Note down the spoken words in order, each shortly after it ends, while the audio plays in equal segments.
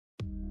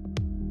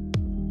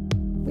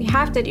We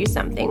have to do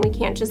something. We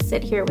can't just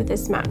sit here with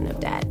this mountain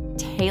of debt.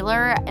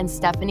 Taylor and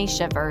Stephanie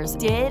Shivers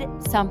did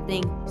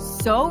something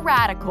so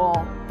radical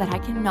that I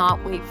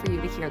cannot wait for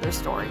you to hear their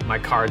story. My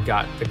card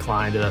got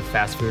declined at a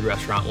fast food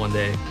restaurant one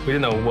day. We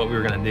didn't know what we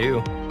were going to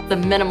do. The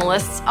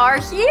Minimalists are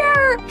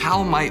here.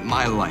 How might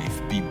my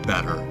life be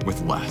better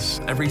with less?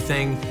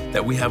 Everything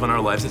that we have in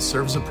our lives that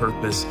serves a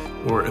purpose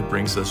or it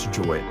brings us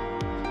joy.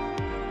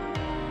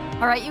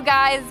 All right, you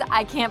guys,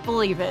 I can't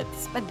believe it,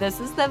 but this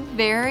is the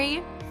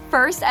very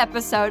first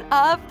episode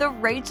of the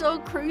Rachel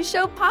Cruze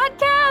Show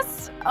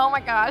podcast. Oh my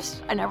gosh,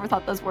 I never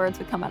thought those words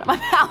would come out of my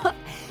mouth.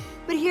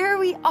 But here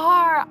we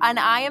are, and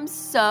I am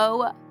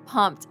so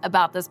pumped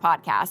about this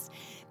podcast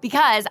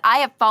because I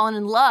have fallen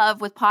in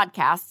love with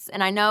podcasts,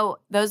 and I know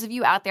those of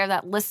you out there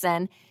that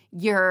listen,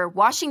 you're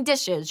washing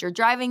dishes, you're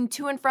driving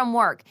to and from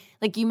work.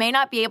 Like, you may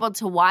not be able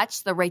to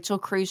watch the Rachel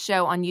Cruze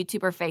Show on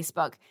YouTube or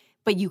Facebook,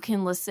 but you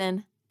can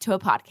listen to a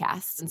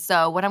podcast. And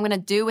so what I'm going to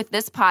do with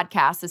this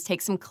podcast is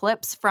take some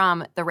clips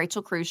from the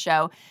Rachel Cruze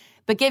Show,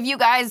 but give you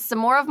guys some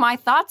more of my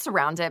thoughts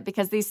around it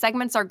because these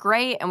segments are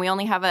great and we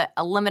only have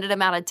a limited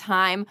amount of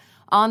time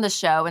on the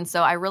show. And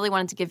so I really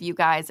wanted to give you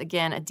guys,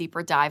 again, a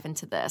deeper dive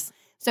into this.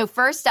 So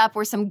first up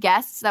were some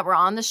guests that were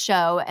on the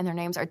show, and their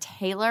names are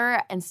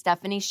Taylor and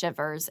Stephanie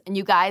Shivers. And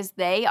you guys,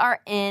 they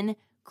are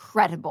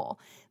incredible.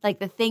 Like,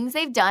 the things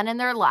they've done in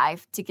their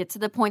life to get to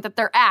the point that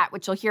they're at,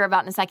 which you'll hear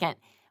about in a second,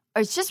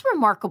 it's just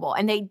remarkable.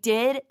 And they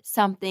did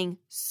something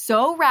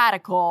so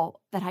radical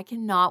that I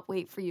cannot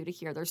wait for you to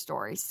hear their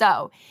story.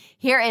 So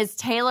here is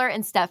Taylor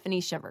and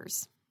Stephanie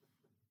Shivers.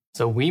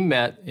 So we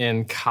met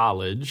in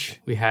college.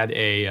 We had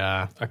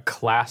a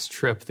class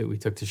trip that we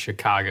took to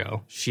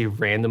Chicago. She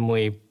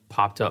randomly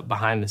popped up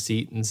behind the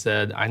seat and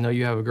said, "I know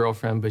you have a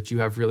girlfriend, but you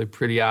have really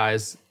pretty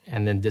eyes,"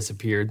 and then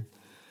disappeared.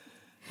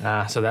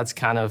 So that's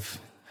kind of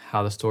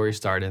how the story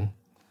started.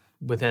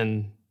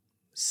 Within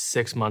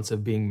 6 months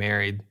of being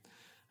married,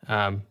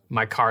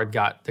 my card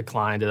got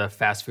declined at a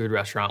fast food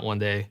restaurant one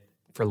day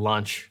for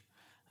lunch.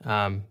 We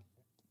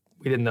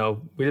didn't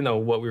know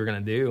what we were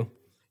going to do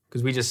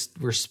because we just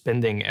were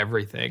spending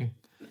everything.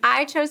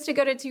 I chose to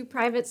go to 2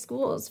 private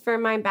schools for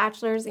my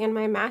bachelor's and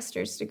my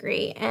master's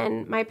degree,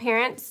 and my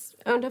parents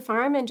owned a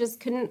farm and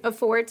just couldn't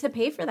afford to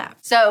pay for that.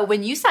 So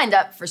when you signed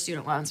up for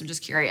student loans, I'm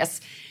just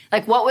curious,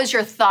 like, what was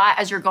your thought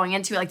as you're going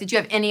into it? Like, did you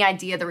have any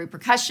idea the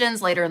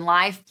repercussions later in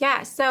life?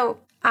 Yeah, so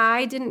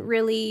I didn't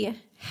really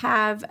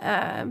have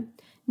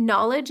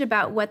knowledge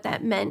about what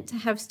that meant to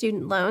have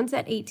student loans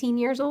at 18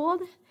 years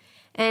old.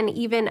 And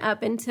even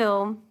up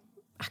until,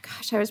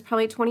 I was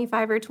probably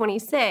 25 or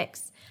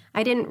 26,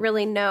 I didn't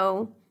really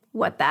know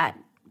what that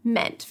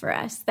meant for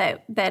us,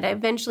 that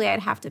eventually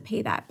I'd have to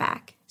pay that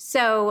back.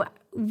 So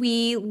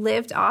we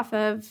lived off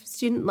of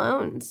student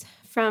loans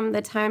from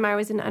the time I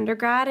was an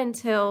undergrad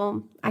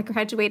until I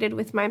graduated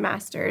with my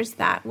master's.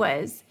 That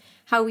was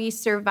how we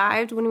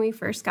survived when we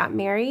first got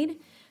married.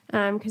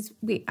 Because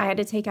I had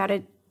to take out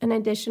an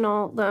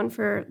additional loan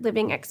for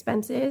living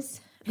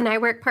expenses. And I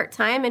work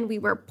part-time, and we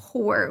were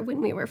poor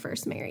when we were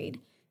first married.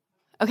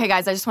 Okay,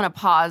 guys, I just want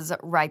to pause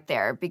right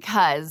there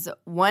because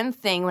one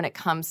thing when it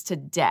comes to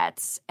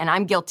debts, and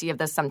I'm guilty of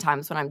this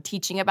sometimes when I'm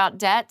teaching about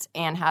debt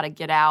and how to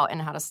get out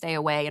and how to stay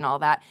away and all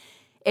that,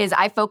 is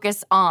I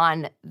focus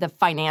on the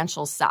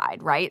financial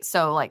side, right?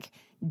 So, like,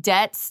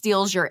 debt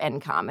steals your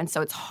income. And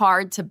so it's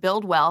hard to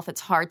build wealth. It's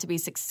hard to be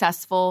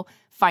successful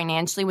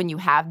financially when you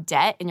have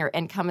debt and your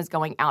income is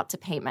going out to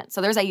payment.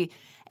 So there's a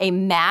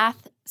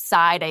math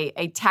side,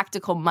 a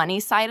tactical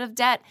money side of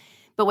debt.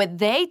 But what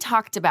they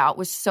talked about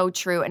was so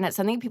true, and it's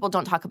something people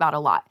don't talk about a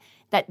lot,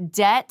 that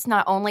debt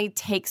not only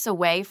takes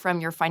away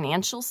from your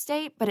financial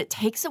state, but it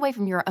takes away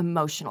from your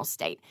emotional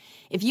state.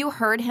 If you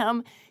heard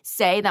him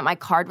say that my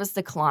card was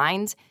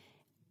declined,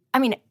 I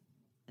mean,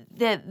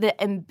 the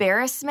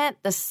embarrassment,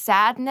 the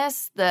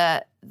sadness,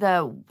 the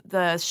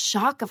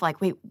shock of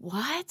like, wait,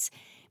 what?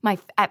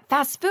 At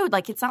fast food,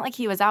 like, it's not like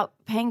he was out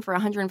paying for a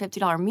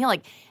 $150 meal.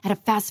 Like, at a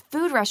fast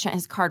food restaurant,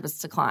 his card was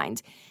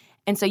declined.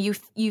 And so you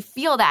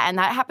feel that. And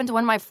that happened to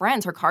one of my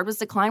friends. Her card was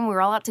declined when we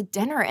were all out to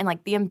dinner. And,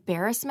 like, the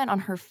embarrassment on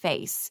her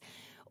face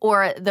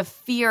or the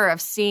fear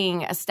of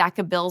seeing a stack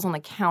of bills on the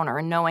counter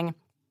and knowing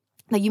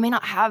that you may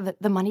not have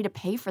the money to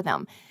pay for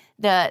them.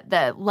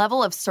 The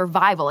level of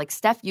survival, like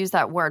Steph used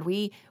that word,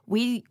 we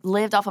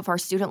lived off of our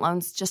student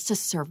loans just to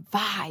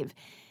survive.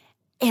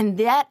 And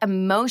that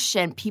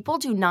emotion, people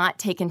do not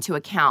take into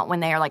account when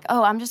they are like,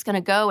 oh, I'm just going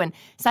to go and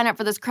sign up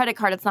for this credit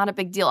card. It's not a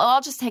big deal. Oh,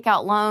 I'll just take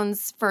out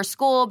loans for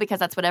school because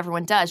that's what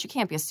everyone does. You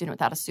can't be a student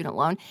without a student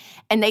loan.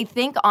 And they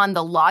think on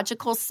the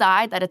logical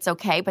side that it's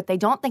okay, but they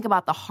don't think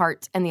about the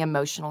heart and the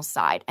emotional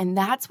side. And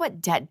that's what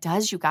debt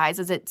does, you guys,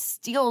 is it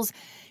steals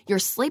your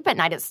sleep at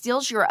night. It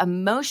steals your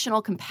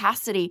emotional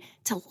capacity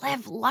to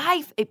live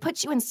life. It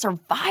puts you in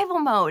survival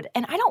mode.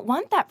 And I don't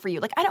want that for you.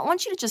 Like, I don't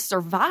want you to just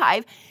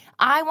survive.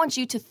 I want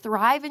you to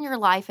thrive in your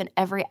life in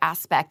every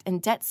aspect, and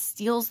debt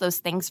steals those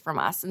things from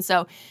us. And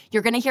so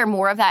you're going to hear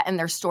more of that in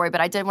their story, but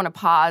I did want to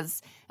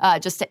pause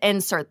just to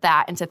insert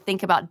that and to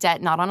think about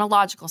debt not on a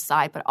logical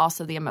side, but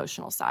also the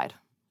emotional side.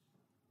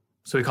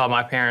 So we called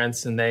my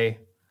parents, and they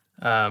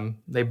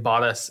They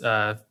bought us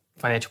a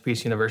Financial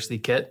Peace University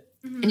kit.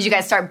 And did you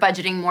guys start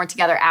budgeting more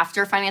together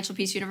after Financial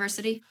Peace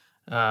University?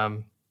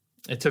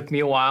 It took me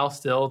a while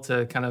still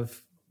to kind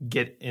of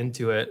get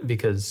into it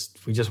because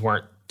we just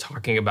weren't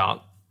talking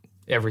about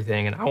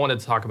everything. And I wanted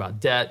to talk about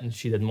debt and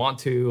she didn't want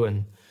to.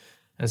 And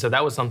so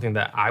that was something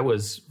that I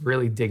was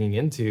really digging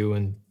into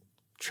and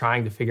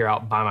trying to figure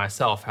out by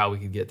myself how we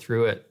could get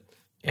through it.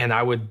 And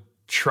I would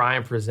try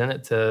and present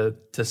it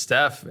to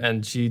Steph,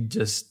 and she'd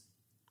just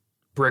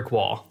brick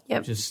wall.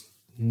 Yep. Just,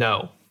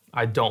 no,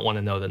 I don't want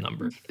to know the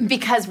number.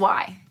 Because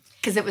why?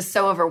 Because it was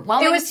so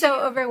overwhelming? It was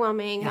so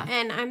overwhelming, Yeah.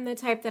 and I'm the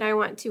type that I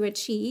want to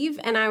achieve,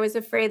 and I was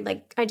afraid,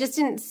 like, I just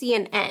didn't see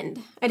an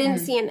end. I didn't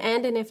see an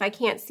end, and if I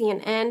can't see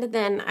an end,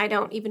 then I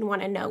don't even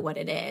want to know what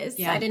it is.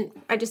 Yeah.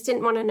 I just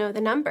didn't want to know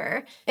the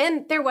number.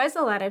 And there was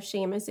a lot of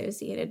shame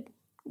associated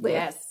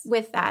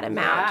with that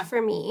amount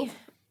for me.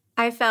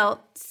 I felt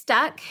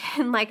stuck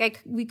and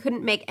like we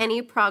couldn't make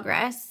any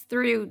progress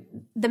through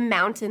the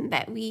mountain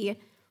that we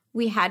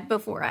had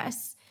before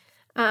us.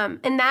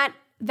 And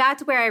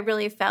that's where I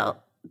really felt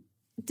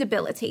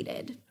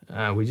debilitated.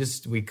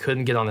 We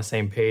couldn't get on the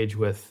same page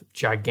with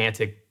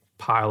gigantic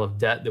pile of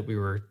debt that we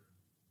were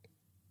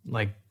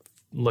like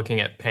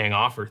looking at paying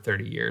off for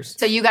 30 years.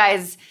 So you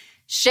guys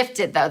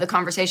shifted, though, the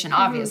conversation,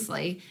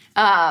 obviously.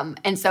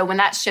 And so when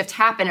that shift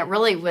happened, it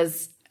really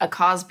was a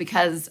cause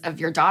because of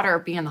your daughter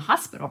being in the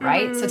hospital,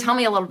 right? So tell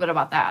me a little bit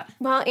about that.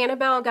 Well,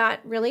 Annabelle got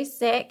really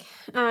sick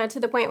to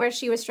the point where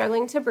she was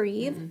struggling to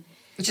breathe.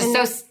 Which is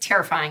so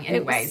terrifying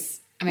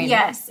anyways.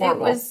 Yes,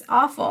 horrible. it was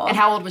awful. And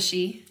how old was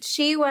she?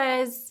 She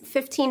was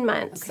 15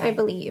 months, I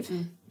believe.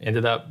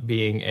 Ended up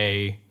being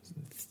a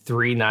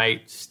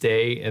 3-night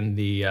stay in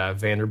the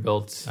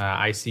Vanderbilt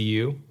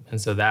ICU.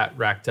 And so that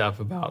racked up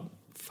about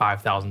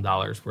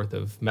 $5,000 worth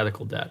of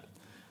medical debt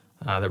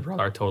that brought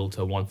our total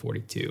to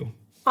 $142,000.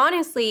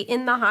 Honestly,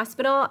 in the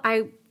hospital,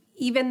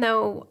 even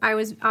though I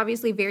was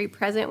obviously very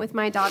present with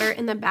my daughter,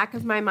 in the back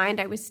of my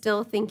mind, I was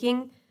still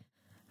thinking,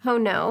 oh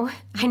no,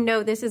 I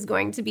know this is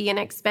going to be an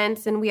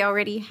expense and we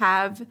already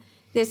have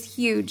this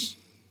huge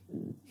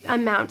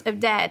amount of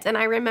debt. And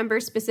I remember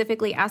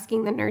specifically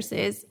asking the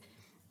nurses,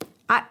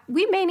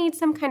 we may need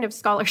some kind of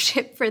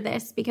scholarship for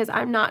this because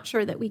I'm not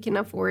sure that we can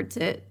afford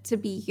to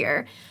be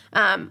here.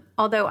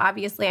 Although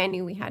obviously I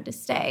knew we had to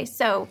stay.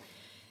 So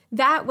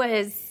that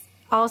was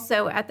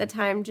also at the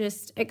time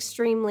just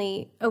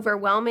extremely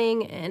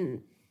overwhelming,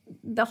 and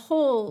the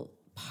whole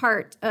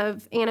part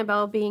of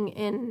Annabelle being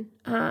in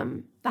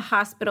the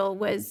hospital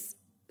was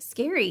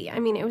scary. I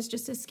mean, it was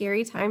just a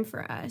scary time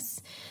for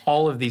us.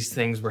 All of these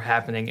things were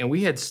happening, and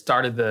we had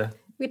started the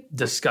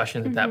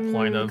discussion at that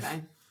point of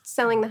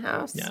selling the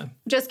house. Yeah.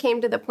 Just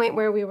came to the point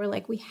where we were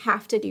like, we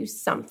have to do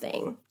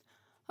something.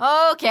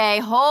 Okay,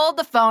 hold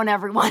the phone,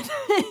 everyone.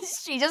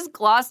 She just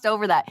glossed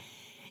over that.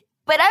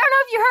 But I don't know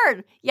if you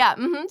heard.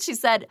 Yeah, she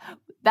said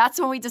that's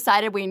when we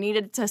decided we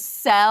needed to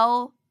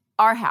sell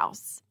our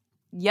house.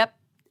 Yep,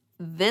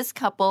 this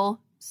couple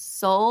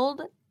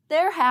sold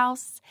their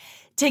house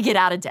to get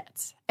out of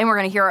debt. And we're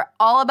going to hear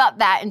all about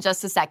that in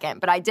just a second.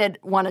 But I did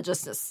want to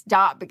just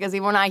stop because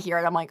even when I hear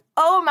it, I'm like,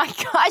 oh my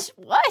gosh,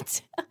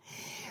 what?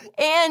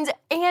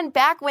 And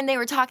back when they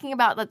were talking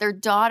about that their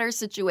daughter's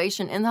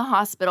situation in the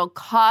hospital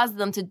caused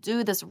them to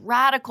do this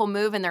radical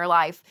move in their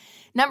life.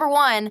 Number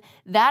one,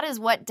 that is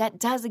what debt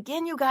does.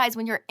 Again, you guys,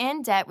 when you're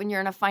in debt, when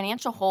you're in a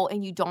financial hole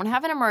and you don't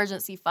have an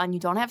emergency fund, you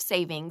don't have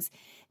savings,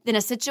 then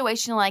a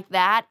situation like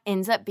that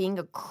ends up being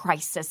a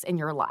crisis in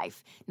your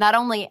life. Not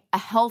only a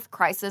health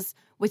crisis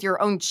with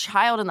your own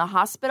child in the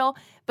hospital,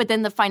 but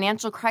then the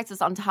financial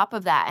crisis on top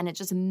of that. And it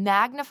just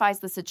magnifies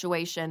the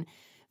situation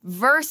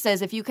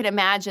versus if you could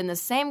imagine the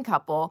same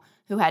couple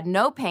who had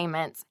no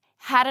payments,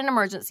 had an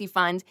emergency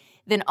fund,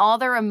 then all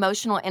their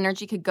emotional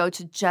energy could go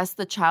to just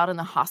the child in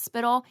the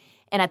hospital.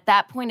 And at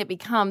that point, it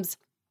becomes,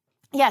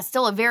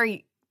 still a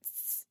very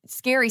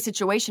scary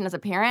situation as a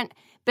parent,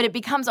 but it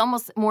becomes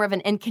almost more of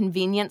an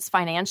inconvenience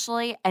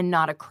financially and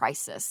not a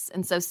crisis.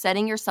 And so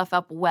setting yourself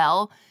up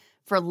well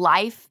for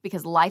life,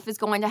 because life is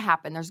going to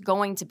happen. There's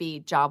going to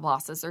be job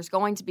losses. There's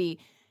going to be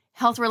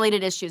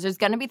health-related issues. There's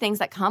going to be things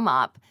that come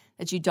up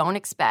that you don't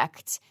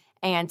expect,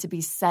 and to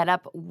be set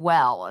up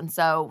well. And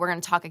so we're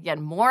going to talk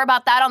again more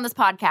about that on this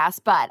podcast,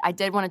 but I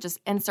did want to just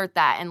insert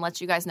that and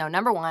let you guys know,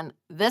 number one,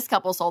 this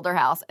couple sold their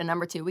house, and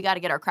number two, we got to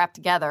get our crap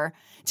together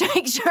to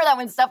make sure that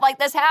when stuff like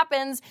this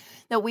happens,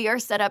 that we are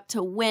set up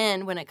to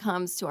win when it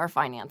comes to our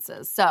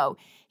finances. So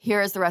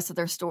here is the rest of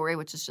their story,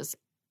 which is just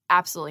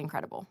absolutely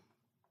incredible.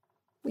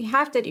 We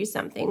have to do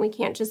something. We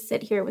can't just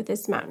sit here with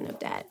this mountain of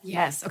debt.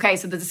 Yes. Okay,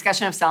 so the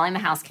discussion of selling the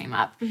house came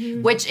up,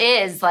 which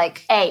is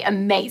like,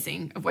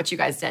 amazing of what you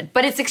guys did,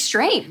 but it's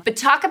extreme. But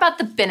talk about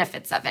the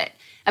benefits of it.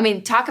 I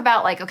mean, talk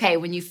about like, okay,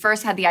 when you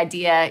first had the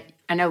idea,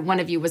 I know one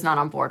of you was not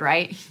on board,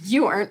 right?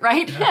 You weren't,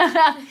 right?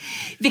 Yeah.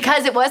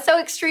 Because it was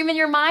so extreme in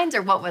your mind,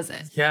 or what was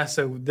it? Yeah,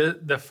 so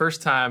the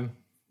first time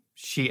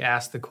she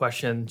asked the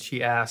question,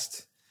 she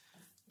asked,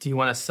 do you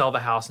want to sell the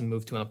house and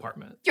move to an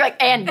apartment? You're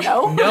like, and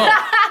no? No,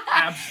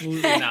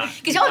 absolutely not.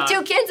 Because y'all have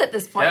 2 kids at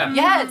this point.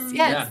 Yeah. Yes.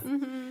 Yeah.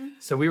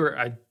 So we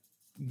were,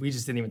 we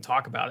just didn't even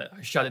talk about it.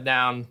 I shut it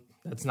down.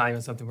 That's not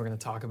even something we're going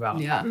to talk about.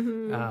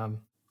 Yeah.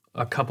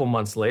 A couple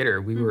months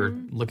later, we were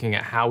looking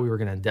at how we were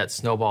going to debt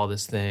snowball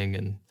this thing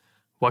and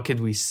what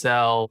could we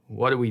sell?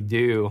 What do we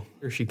do?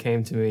 She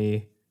came to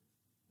me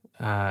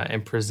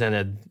and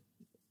presented,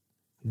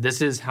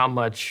 this is how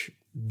much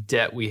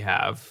debt we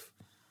have.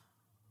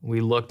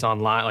 We looked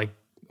online, like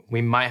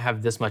we might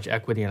have this much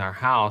equity in our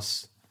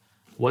house.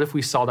 What if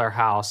we sold our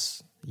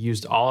house,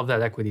 used all of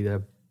that equity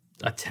to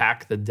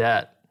attack the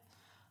debt?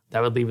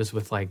 That would leave us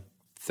with like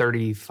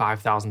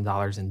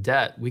 $35,000 in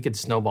debt. We could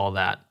snowball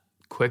that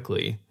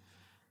quickly.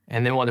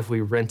 And then what if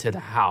we rented a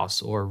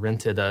house or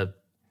rented a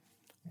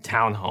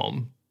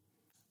townhome?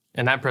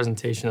 And that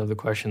presentation of the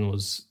question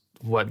was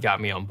what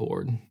got me on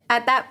board.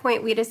 At that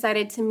point, we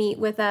decided to meet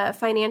with a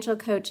financial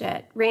coach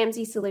at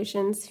Ramsey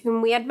Solutions,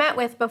 whom we had met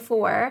with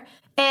before.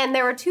 And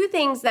there were two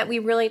things that we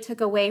really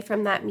took away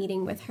from that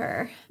meeting with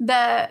her.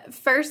 The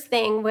first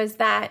thing was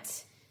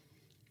that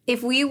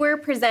if we were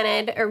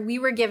presented or we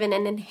were given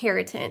an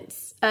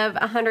inheritance of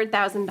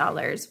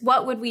 $100,000,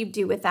 what would we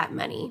do with that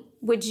money?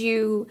 Would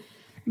you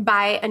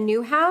buy a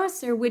new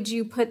house or would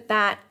you put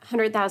that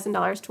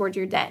 $100,000 towards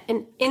your debt?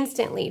 And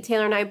instantly,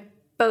 Taylor and I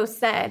both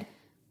said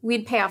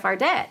we'd pay off our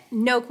debt.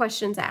 No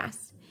questions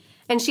asked.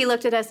 And she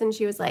looked at us and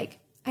she was like,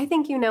 I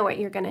think you know what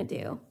you're going to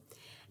do.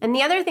 And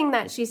the other thing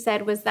that she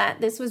said was that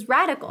this was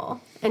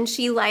radical, and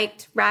she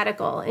liked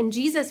radical, and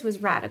Jesus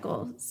was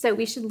radical. So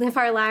we should live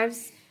our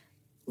lives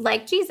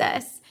like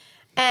Jesus.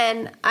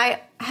 And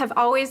I have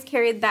always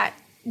carried that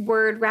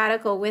word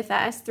radical with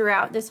us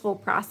throughout this whole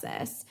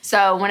process.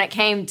 So when it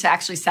came to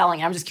actually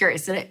selling, I'm just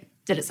curious, did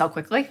it sell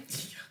quickly?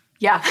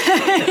 Yeah.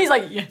 He's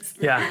like, yes.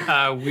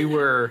 Yeah. We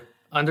were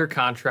under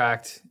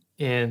contract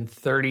in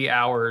 30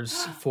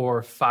 hours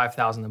for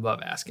 $5,000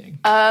 above asking.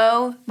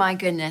 Oh my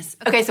goodness.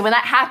 Okay, so when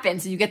that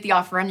happens and you get the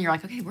offer and you're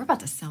like, okay, we're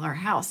about to sell our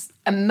house.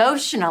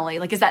 Emotionally,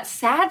 like, is that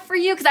sad for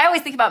you? Because I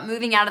always think about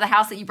moving out of the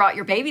house that you brought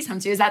your babies home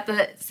to. Is that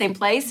the same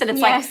place? And it's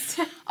like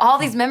all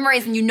these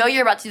memories and you know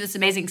you're about to do this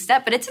amazing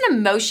step, but it's an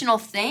emotional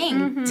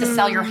thing to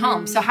sell your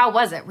home. So how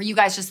was it? Were you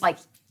guys just like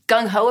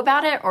gung-ho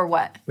about it or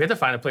what? We had to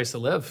find a place to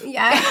live.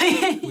 Yeah.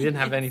 We didn't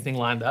have anything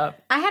lined up.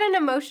 I had an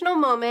emotional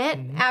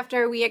moment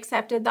after we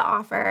accepted the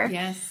offer.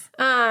 Yes.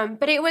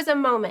 But it was a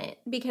moment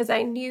because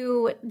I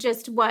knew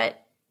just what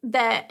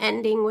the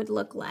ending would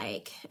look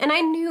like. And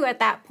I knew at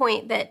that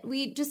point that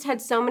we just had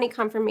so many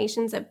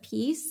confirmations of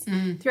peace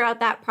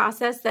throughout that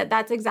process that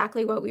that's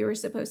exactly what we were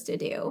supposed to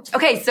do.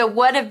 Okay, so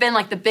what have been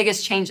like the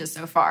biggest changes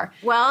so far?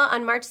 Well,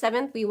 on March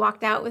 7th, we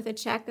walked out with a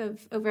check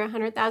of over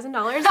 $100,000,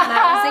 and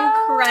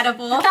that was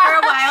incredible. For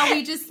a while,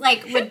 we just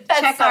like would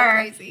check so our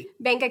crazy.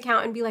 bank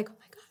account and be like, oh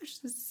my gosh,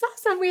 this is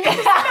awesome. We have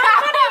this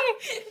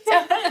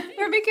amount of money.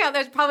 Our bank account,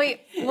 there's probably,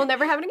 we'll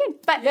never have it again.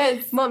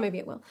 But, well, maybe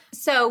it will.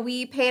 So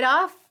we paid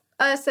off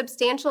a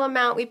substantial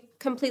amount. We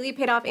completely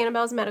paid off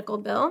Annabelle's medical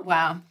bill.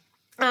 Wow.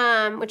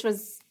 Which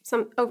was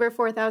over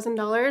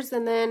 $4,000.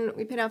 And then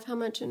we paid off how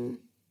much in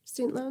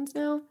student loans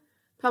now?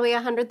 Probably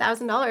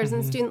 $100,000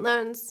 in student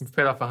loans. We've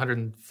paid off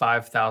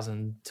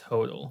 $105,000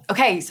 total.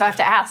 Okay, so I have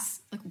to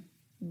ask, like,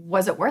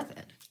 was it worth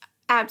it?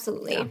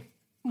 Absolutely. Yeah.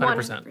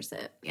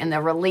 100%. And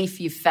the relief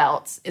you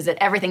felt, is it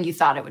everything you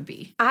thought it would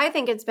be? I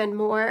think it's been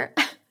more.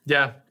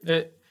 Yeah.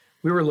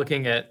 We were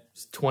looking at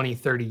 20,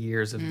 30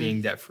 years of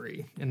being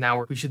debt-free. And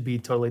now we should be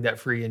totally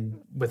debt-free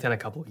within a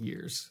couple of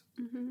years.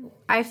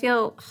 I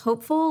feel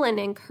hopeful and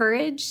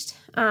encouraged,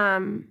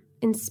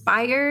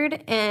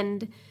 inspired,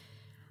 and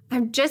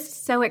I'm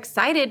just so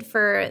excited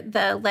for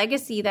the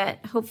legacy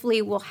that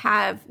hopefully we'll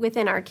have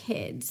within our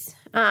kids,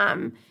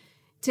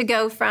 to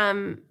go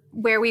from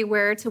where we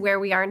were to where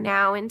we are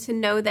now, and to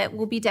know that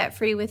we'll be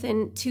debt-free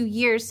within 2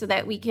 years so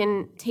that we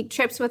can take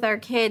trips with our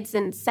kids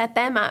and set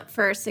them up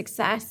for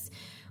success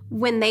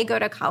when they go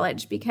to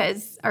college,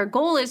 because our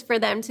goal is for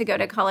them to go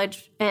to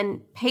college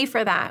and pay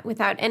for that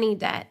without any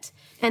debt.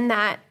 And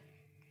that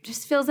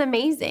just feels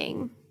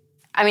amazing.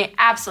 I mean,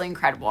 absolutely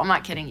incredible. I'm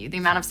not kidding you. The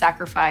amount of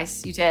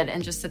sacrifice you did,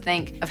 and just to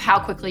think of how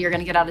quickly you're going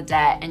to get out of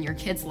debt and your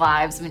kids'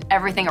 lives, I mean,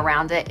 everything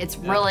around it. It's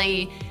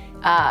really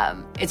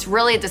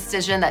a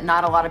decision that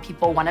not a lot of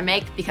people want to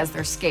make because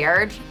they're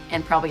scared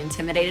and probably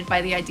intimidated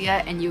by the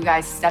idea. And you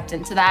guys stepped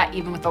into that,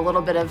 even with a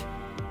little bit of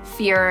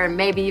fear and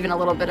maybe even a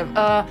little bit of,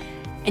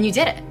 and you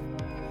did it.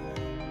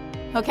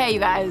 Okay, you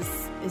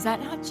guys, is that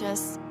not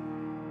just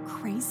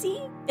crazy?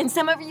 And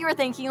some of you are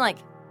thinking, like,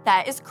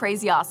 that is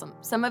crazy awesome.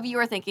 Some of you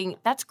are thinking,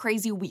 that's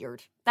crazy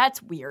weird.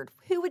 That's weird.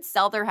 Who would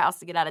sell their house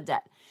to get out of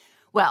debt?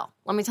 Well,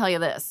 let me tell you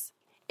this.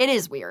 It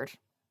is weird.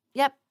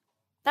 Yep,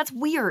 that's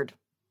weird.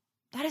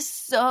 That is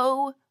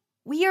so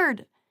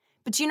weird.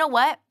 But you know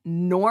what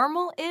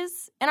normal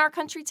is in our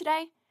country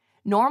today?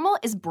 Normal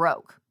is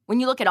broke.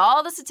 When you look at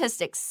all the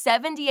statistics,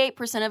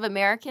 78% of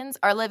Americans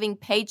are living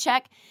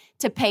paycheck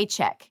to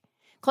paycheck.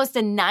 Close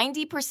to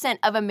 90%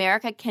 of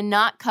America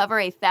cannot cover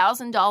a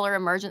 $1,000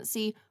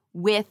 emergency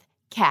with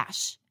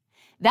cash.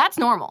 That's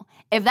normal.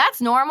 If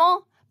that's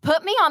normal,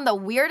 put me on the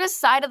weirdest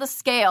side of the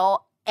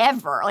scale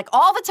ever. Like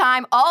all the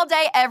time, all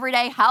day, every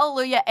day.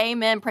 Hallelujah,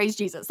 amen, praise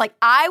Jesus. Like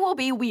I will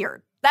be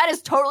weird. That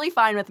is totally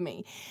fine with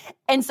me.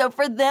 And so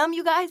for them,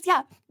 you guys,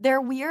 yeah,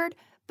 they're weird,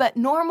 but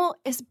normal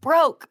is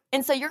broke.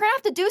 And so you're going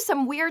to have to do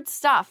some weird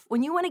stuff.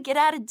 When you want to get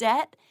out of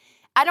debt,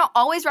 I don't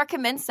always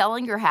recommend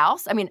selling your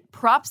house. I mean,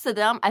 props to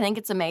them. I think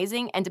it's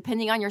amazing. And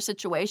depending on your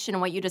situation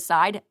and what you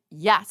decide,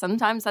 yeah,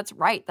 sometimes that's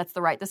right. That's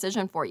the right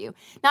decision for you.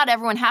 Not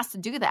everyone has to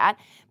do that,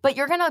 but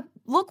you're going to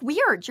look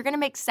weird. You're going to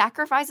make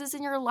sacrifices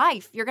in your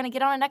life. You're going to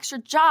get on an extra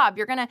job.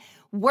 You're going to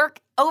work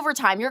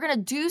overtime. You're going to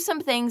do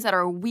some things that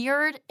are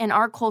weird in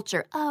our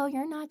culture. Oh,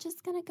 you're not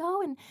just going to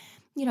go and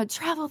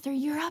travel through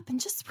Europe and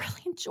just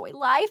really enjoy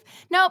life.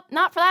 Nope,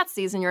 not for that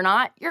season, you're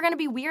not. You're going to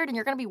be weird and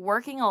you're going to be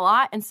working a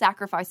lot and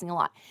sacrificing a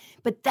lot.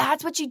 But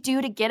that's what you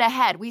do to get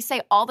ahead. We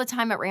say all the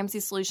time at Ramsey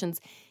Solutions,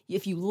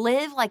 if you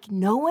live like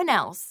no one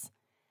else,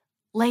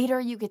 later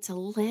you get to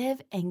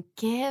live and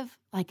give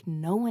like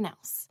no one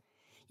else.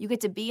 You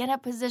get to be in a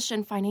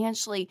position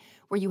financially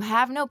where you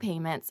have no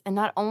payments. And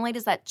not only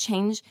does that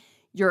change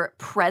your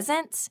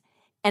present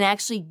and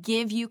actually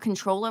give you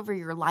control over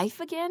your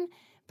life again,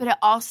 but it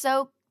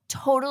also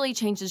totally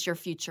changes your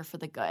future for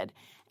the good.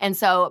 And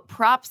so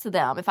props to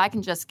them. If I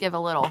can just give a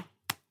little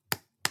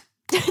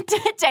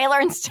to Taylor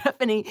and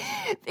Stephanie,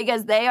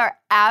 because they are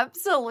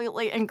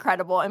absolutely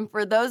incredible. And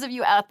for those of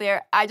you out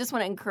there, I just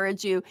want to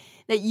encourage you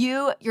that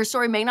your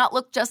story may not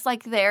look just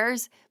like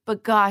theirs,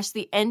 but gosh,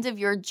 the end of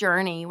your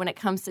journey when it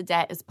comes to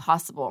debt is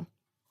possible.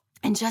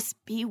 And just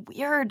be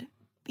weird.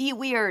 Be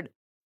weird.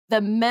 The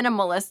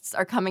Minimalists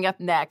are coming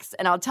up next.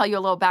 And I'll tell you a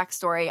little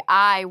backstory.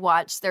 I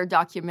watched their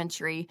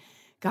documentary,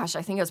 gosh,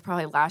 I think it was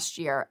probably last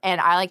year. And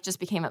I just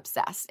became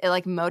obsessed.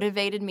 It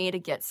motivated me to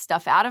get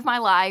stuff out of my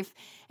life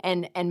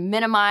and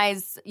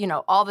minimize,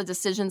 all the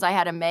decisions I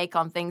had to make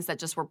on things that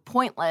just were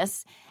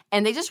pointless.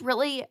 And they just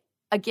really,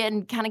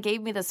 again, kind of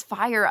gave me this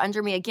fire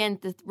under me again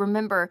to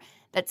remember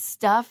that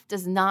stuff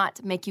does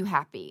not make you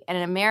happy. And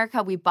in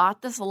America, we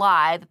bought this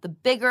lie that the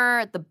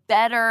bigger, the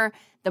better,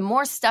 the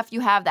more stuff you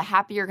have, the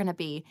happier you're going to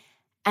be.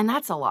 And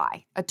that's a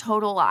lie, a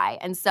total lie.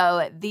 And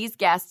so these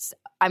guests,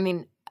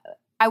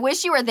 I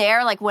wish you were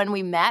there when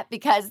we met,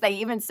 because they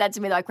even said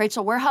to me,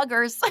 Rachel, we're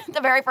huggers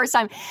the very first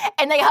time.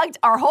 And they hugged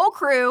our whole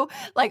crew,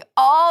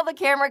 all the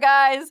camera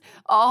guys,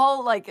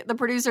 all the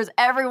producers,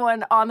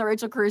 everyone on the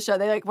Rachel Cruise show.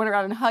 They went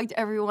around and hugged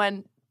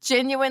everyone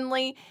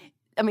genuinely.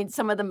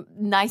 Some of the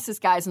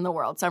nicest guys in the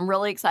world. So I'm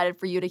really excited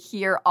for you to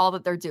hear all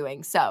that they're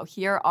doing. So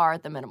here are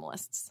the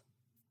Minimalists.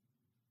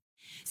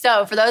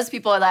 So for those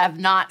people that have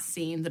not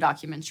seen the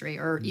documentary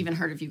or even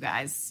heard of you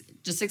guys,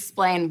 just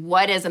explain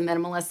what is a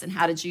minimalist and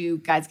how did you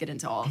guys get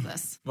into all of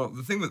this? Well,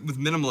 the thing with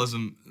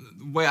minimalism,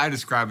 the way I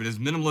describe it is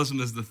minimalism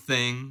is the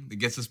thing that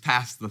gets us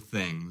past the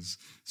things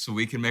so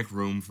we can make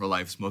room for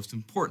life's most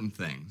important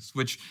things,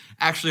 which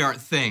actually aren't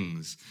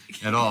things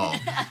at all.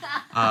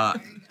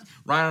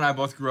 Ryan and I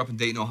both grew up in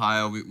Dayton,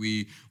 Ohio.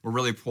 We were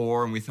really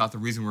poor, and we thought the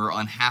reason we were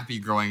unhappy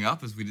growing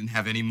up is we didn't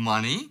have any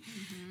money.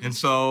 Mm-hmm. And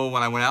so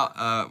when I went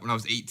out, when I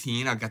was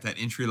 18, I got that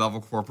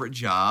entry-level corporate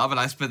job, and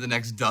I spent the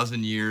next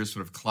dozen years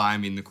sort of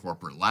climbing the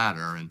corporate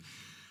ladder. And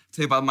I'll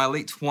tell you, by my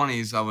late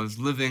 20s, I was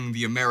living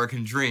the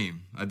American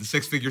dream. I had the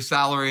six-figure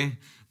salary,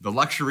 the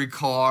luxury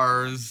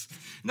cars,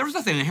 and there was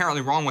nothing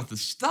inherently wrong with the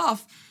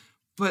stuff,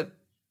 but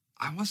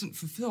I wasn't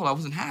fulfilled. I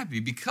wasn't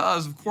happy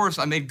because, of course,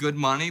 I made good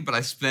money, but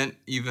I spent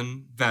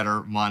even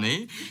better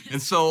money.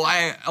 And so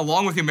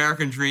along with the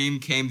American dream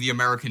came the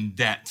American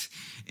debt.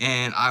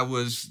 And I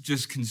was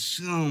just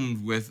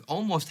consumed with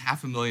almost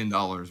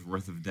 $500,000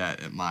 worth of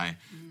debt at my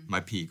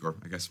peak, or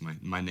I guess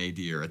my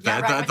nadir, at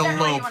the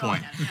low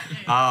point.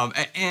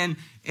 And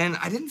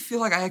I didn't feel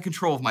like I had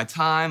control of my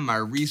time, my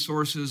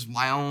resources,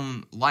 my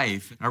own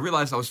life. And I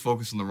realized I was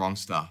focused on the wrong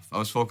stuff. I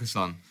was focused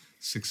on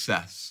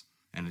success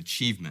and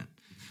achievement.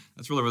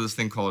 That's really where this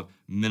thing called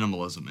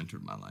minimalism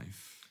entered my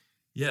life.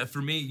 Yeah,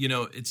 for me,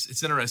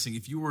 it's interesting.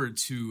 If you were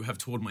to have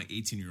told my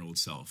 18-year-old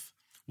self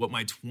what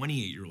my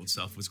 28-year-old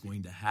self was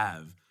going to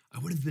have, I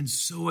would have been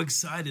so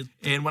excited.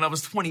 And when I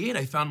was 28,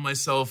 I found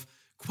myself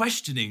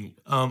questioning.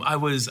 I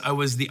was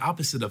the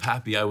opposite of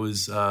happy. I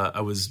was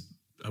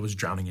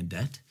drowning in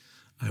debt.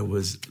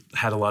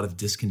 Had a lot of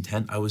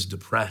discontent. I was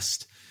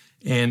depressed.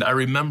 And I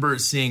remember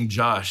seeing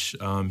Josh.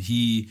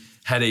 He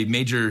had a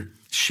major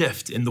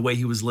shift in the way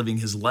he was living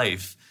his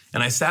life.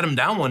 And I sat him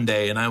down one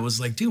day and I was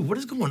like, dude, what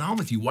is going on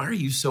with you? Why are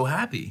you so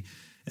happy?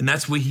 And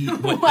that's what he...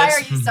 Why are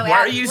you so happy? Why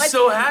are you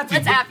so happy?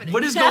 What's happening?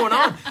 What is going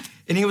on?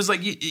 And he was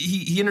like,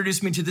 he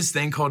introduced me to this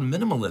thing called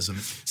minimalism.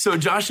 So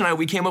Josh and I,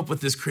 we came up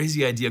with this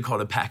crazy idea called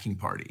a packing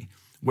party,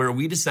 where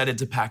we decided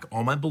to pack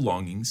all my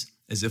belongings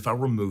as if I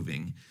were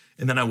moving.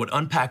 And then I would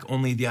unpack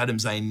only the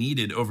items I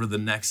needed over the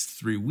next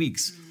 3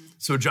 weeks.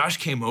 So Josh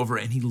came over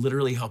and he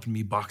literally helped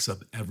me box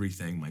up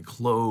everything, my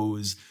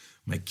clothes,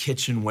 my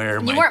kitchenware.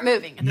 You weren't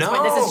moving at this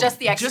point. This is just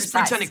the exercise.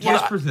 Just pretending.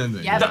 Just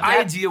pretending. Yeah, the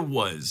idea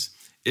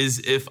is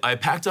if I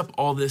packed up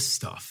all this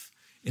stuff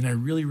and I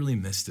really, really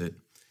missed it,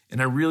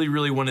 and I really,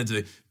 really wanted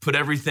to put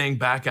everything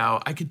back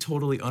out, I could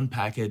totally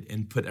unpack it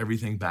and put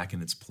everything back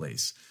in its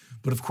place.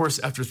 But of course,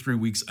 after 3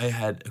 weeks, I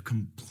had a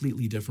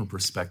completely different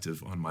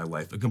perspective on my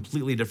life, a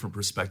completely different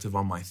perspective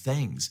on my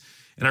things.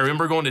 And I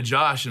remember going to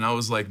Josh and I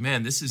was like,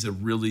 man, this is a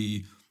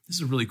really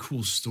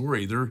cool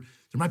story. There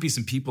might be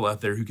some people out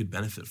there who could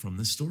benefit from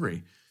this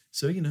story.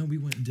 So, we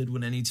went and did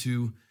what any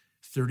two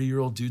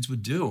 30-year-old dudes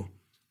would do.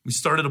 We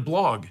started a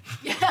blog.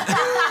 Spread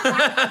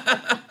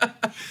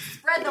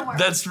the word.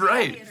 That's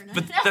right.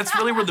 But that's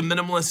really where the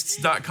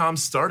minimalists.com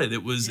started.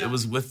 It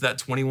was with that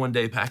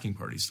 21-day packing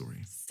party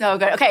story. So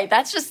good. Okay,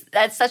 that's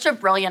such a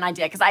brilliant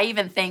idea because I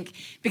even think,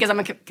 because I'm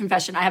a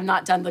confession, I have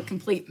not done the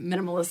complete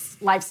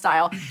minimalist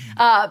lifestyle.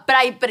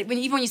 But when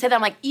you say that,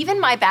 I'm like, even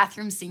my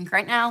bathroom sink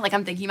right now, like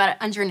I'm thinking about it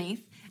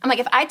underneath. I'm like,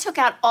 if I took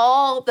out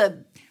all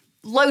the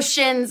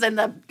lotions and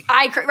the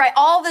eye cream, right,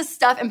 all this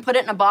stuff and put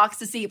it in a box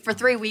to see for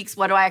 3 weeks,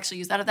 what do I actually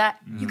use out of that?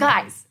 You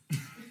guys.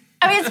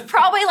 I mean, it's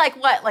probably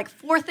like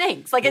 4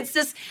 things. Like it's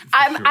just,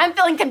 I'm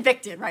feeling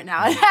convicted right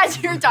now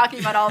as you're talking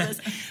about all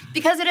this,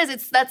 because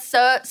that's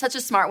such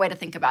a smart way to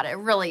think about it. It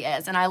really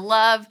is. And I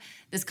love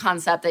this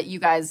concept that you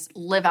guys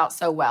live out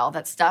so well,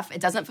 that stuff, it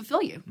doesn't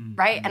fulfill you,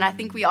 right? And I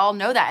think we all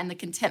know that. And the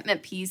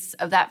contentment piece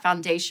of that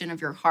foundation of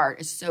your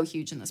heart is so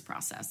huge in this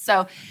process.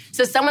 So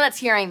someone that's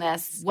hearing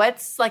this,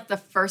 what's like the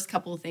first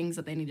couple of things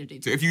that they need to do?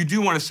 So if you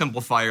do want to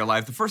simplify your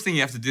life, the first thing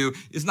you have to do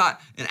is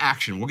not an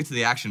action. We'll get to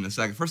the action in a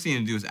second. First thing you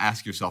need to do is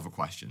ask yourself a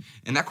question.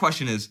 And that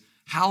question is,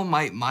 how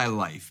might my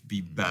life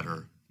be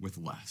better with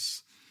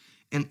less?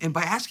 And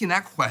by asking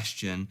that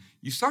question,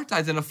 you start to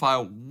identify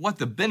what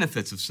the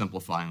benefits of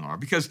simplifying are.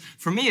 Because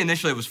for me,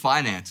 initially, it was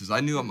finances. I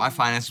knew that my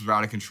finances were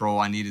out of control.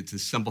 I needed to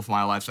simplify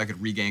my life so I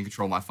could regain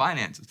control of my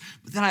finances.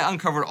 But then I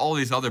uncovered all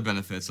these other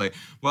benefits. Like,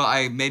 well,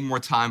 I made more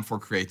time for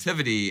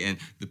creativity and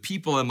the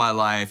people in my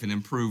life and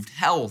improved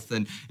health.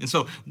 And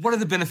so what are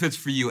the benefits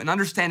for you? And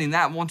understanding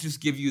that won't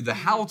just give you the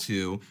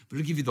how-to, but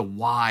it'll give you the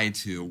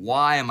why-to.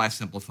 Why am I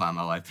simplifying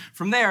my life?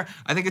 From there,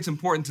 I think it's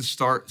important to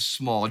start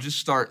small. Just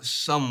start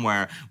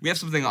somewhere. We have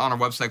something on our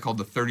website called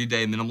the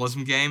 30-Day Minimalism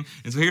Game.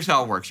 And so here's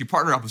how it works. You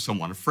partner up with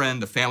someone, a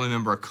friend, a family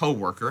member, a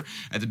coworker.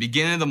 At the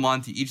beginning of the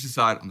month, you each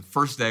decide on the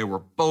first day, we're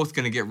both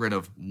going to get rid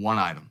of 1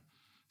 item.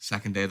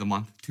 Second day of the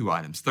month, 2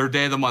 items. Third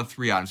day of the month,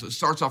 3 items. So it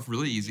starts off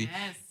really easy.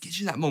 Yes. Gets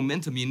you that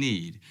momentum you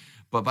need.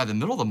 But by the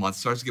middle of the month, it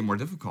starts to get more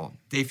difficult.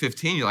 Day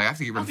 15, you're like, I have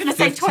to get rid of 15. I was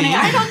going to say 20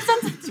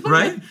 items.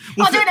 Right?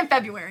 I'll do it in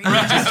February.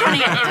 Just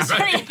 28. Just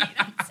 28 items.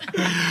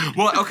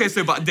 Well, okay,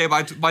 so by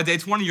day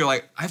 20, you're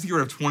like, I have to get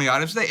rid of 20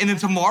 items today. And then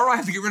tomorrow, I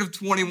have to get rid of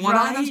 21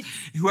 items.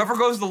 Whoever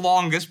goes the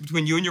longest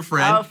between you and your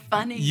friend,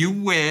 you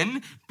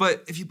win.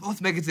 But if you both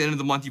make it to the end of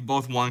the month, you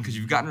both won because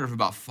you've gotten rid of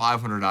about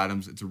 500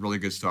 items. It's a really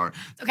good start.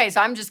 Okay,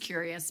 so I'm just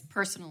curious,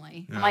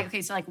 personally. Yeah. I'm like,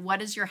 okay, so like, what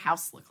does your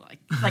house look like?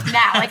 Like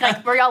now,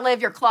 like where y'all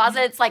live, your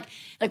closets, like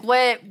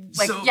what,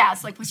 like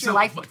what's your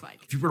life look like?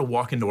 If you were to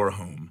walk into our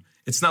home,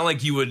 it's not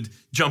like you would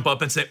jump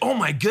up and say, oh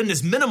my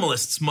goodness,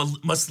 minimalists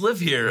must live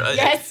here.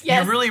 Yes.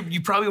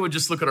 You probably would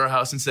just look at our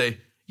house and say,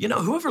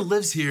 whoever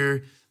lives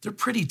here, they're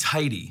pretty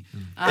tidy.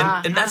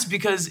 And that's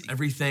because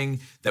everything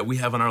that we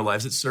have in our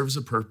lives, it serves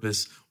a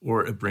purpose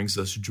or it brings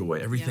us joy.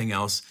 Everything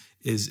else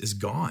is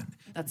gone.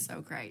 That's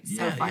so great.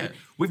 So fun. Yeah.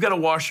 We've got a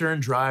washer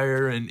and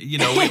dryer and,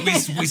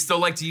 we still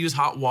like to use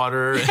hot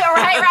water.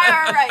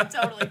 Right.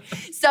 Totally.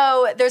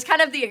 So there's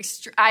kind of the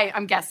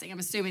I'm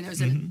assuming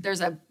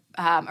there's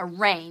a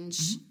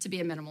range to be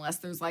a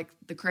minimalist. There's like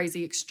the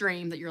crazy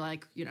extreme that you're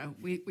like,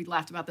 we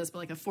laughed about this, but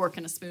like a fork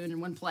and a spoon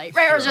in one plate,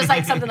 right? Or just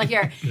like something like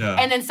here. Yeah.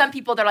 And then some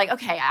people, they're like,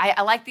 okay,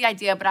 I like the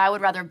idea, but I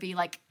would rather be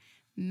like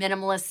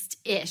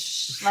minimalist-ish.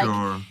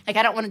 Sure. Like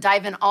I don't want to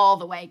dive in all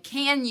the way.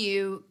 Can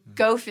you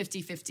go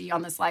 50-50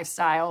 on this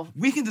lifestyle?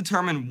 We can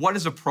determine what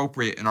is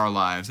appropriate in our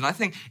lives. And I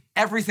think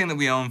everything that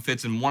we own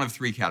fits in one of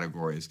 3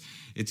 categories.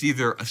 It's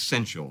either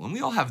essential, and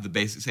we all have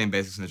the same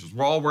basic essentials.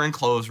 We're all wearing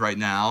clothes right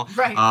now.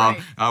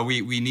 Right.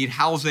 We need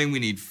housing, we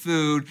need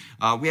food.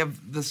 We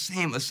have the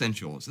same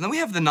essentials. And then we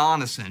have the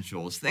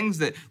non-essentials, things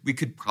that we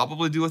could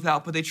probably do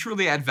without, but they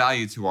truly add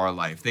value to our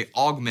life. They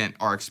augment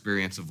our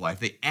experience of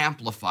life. They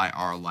amplify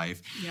our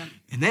life. Yeah.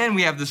 And then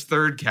we have this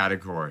third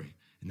category.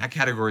 And that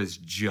category is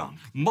junk.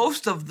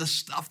 Most of the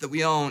stuff that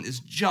we own is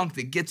junk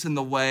that gets in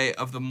the way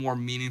of the more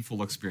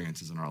meaningful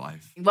experiences in our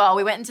life. Well,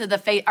 we went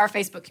into our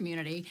Facebook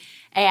community,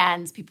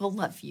 and people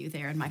love you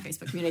there in my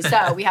Facebook community.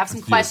 So we have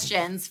some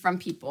questions from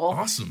people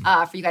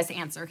for you guys to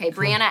answer. Okay,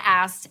 cool. Brianna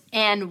asked,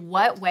 in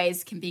what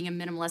ways can being a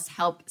minimalist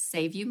help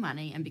save you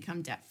money and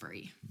become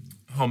debt-free?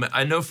 Oh, man,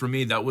 I know for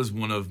me, that was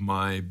one of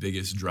my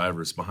biggest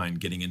drivers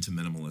behind getting into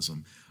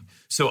minimalism.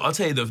 So I'll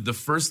tell you, the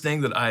first thing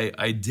that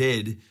I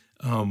did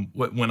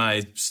when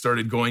I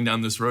started going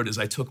down this road is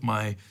I took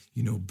my,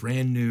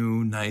 brand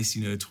new, nice,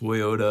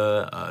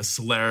 Toyota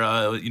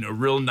Solara,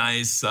 real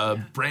nice,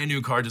 brand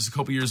new car, just a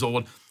couple years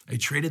old. I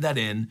traded that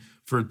in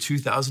for a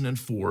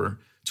 2004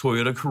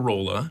 Toyota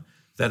Corolla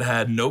that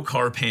had no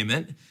car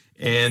payment.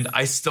 And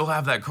I still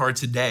have that car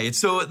today.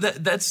 So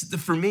that's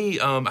for me,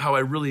 how I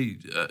really,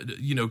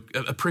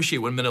 appreciate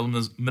what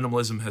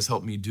minimalism has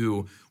helped me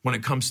do when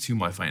it comes to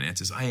my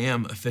finances. I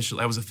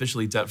was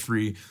officially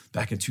debt-free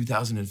back in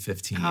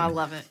 2015. Oh, I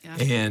love it. Yeah.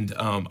 And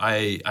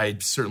I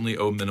certainly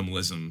owe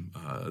minimalism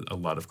a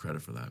lot of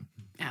credit for that.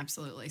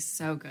 Absolutely.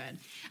 So good.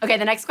 Okay,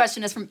 the next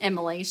question is from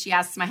Emily. She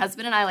asks, my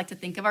husband and I like to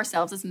think of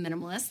ourselves as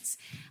minimalists.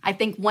 I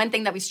think one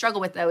thing that we struggle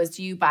with, though, is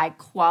do you buy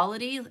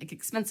quality, like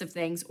expensive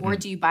things, or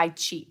do you buy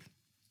cheap?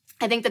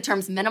 I think the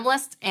terms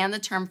minimalist and the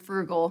term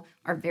frugal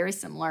are very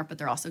similar, but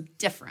they're also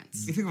different.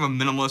 We think of a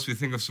minimalist, we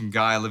think of some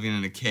guy living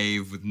in a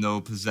cave with no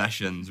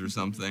possessions or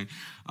something.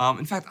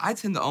 In fact, I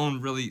tend to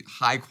own really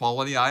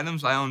high-quality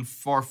items. I own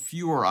far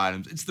fewer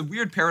items. It's the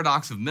weird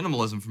paradox of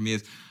minimalism for me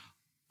is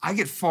I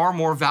get far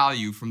more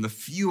value from the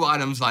few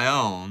items I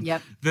own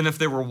than if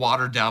they were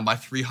watered down by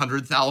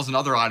 300,000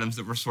 other items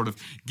that were sort of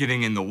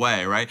getting in the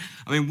way, right?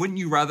 I mean, wouldn't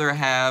you rather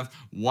have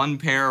one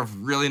pair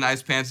of really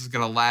nice pants that's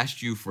going to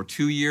last you for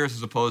 2 years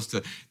as opposed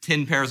to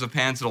 10 pairs of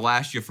pants that'll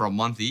last you for a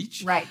month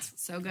each? Right.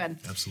 So good.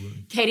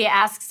 Absolutely. Katie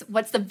asks,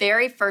 what's the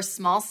very first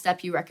small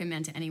step you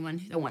recommend to anyone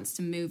who wants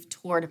to move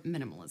toward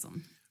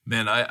minimalism?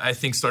 Man, I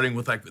think starting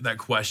with that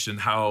question,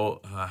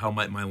 how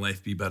might my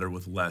life be better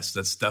with less?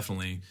 That's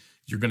definitely...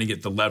 You're going to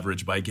get the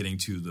leverage by getting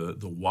to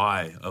the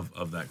why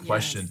of that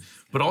question. Yes.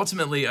 But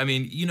ultimately, I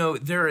mean,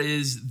 there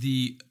is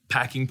the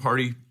packing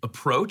party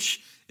approach.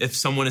 If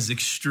someone is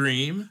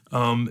extreme,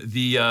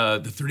 the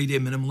 30-day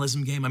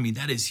minimalism game, I mean,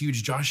 that is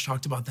huge. Josh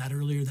talked about that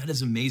earlier. That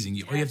is amazing.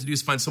 All you have to do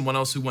is find someone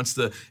else who wants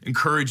to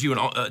encourage you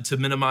and to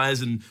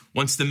minimize and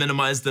wants to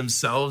minimize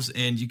themselves,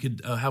 and you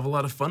could have a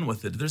lot of fun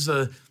with it. There's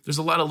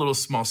a lot of little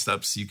small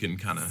steps you can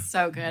kind of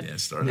start.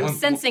 I'm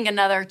sensing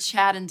another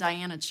Chad and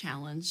Diana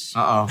challenge.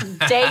 Uh-oh.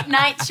 Date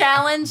night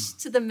challenge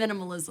to the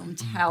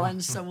minimalism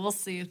challenge. So we'll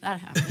see if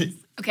that happens.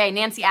 Okay,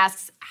 Nancy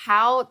asks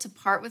how to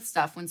part with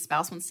stuff when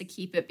spouse wants to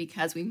keep it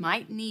because we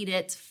might need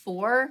it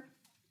for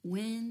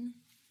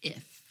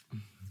if.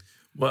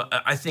 Well,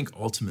 I think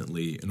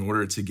ultimately, in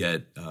order to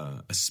get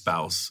a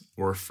spouse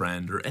or a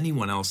friend or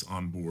anyone else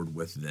on board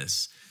with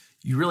this,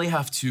 you really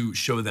have to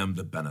show them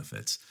the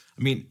benefits.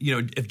 I mean,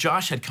 if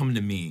Josh had come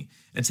to me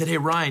and said, hey,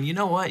 Ryan, you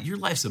know what? Your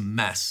life's a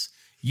mess.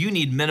 You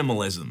need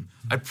minimalism.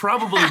 I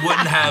probably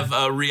wouldn't have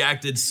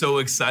reacted so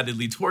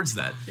excitedly towards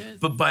that. Yes.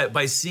 But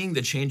by seeing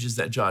the changes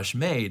that Josh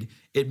made,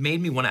 it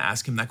made me want to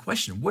ask him that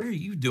question. What are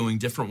you doing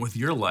different with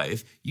your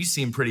life? You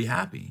seem pretty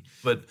happy.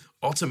 But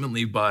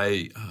ultimately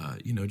by,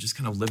 just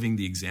kind of living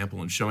the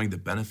example and showing the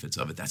benefits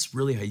of it, that's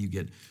really how you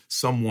get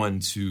someone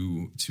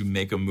to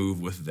make a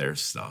move with their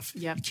stuff.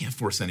 Yep. You can't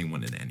force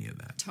anyone into any of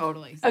that.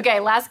 Totally.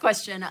 Okay, last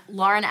question.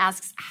 Lauren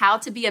asks, how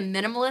to be a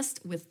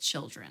minimalist with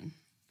children?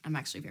 I'm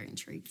actually very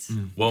intrigued.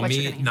 Well,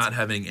 me not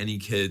having any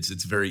kids,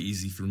 it's very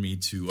easy for me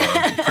to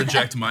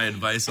project my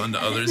advice onto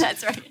others.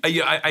 That's right.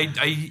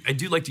 I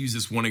do like to use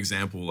this one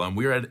example.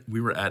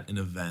 We were at an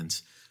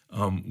event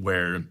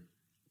where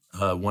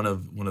one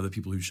of the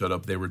people who showed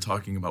up, they were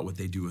talking about what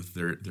they do with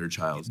their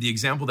child. The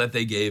example that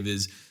they gave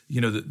is,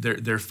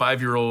 their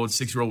 5-year-old,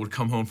 6-year-old would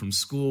come home from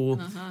school,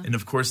 and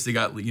of course they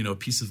got a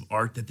piece of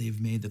art that they've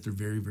made that they're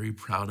very, very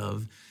proud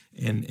of.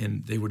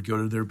 And they would go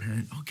to their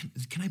parent, oh,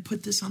 can I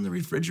put this on the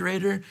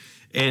refrigerator?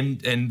 And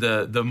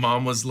the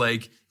mom was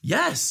like,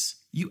 yes,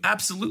 you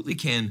absolutely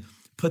can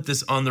put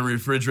this on the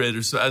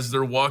refrigerator. So as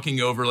they're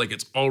walking over, like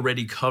it's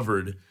already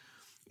covered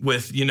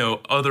with,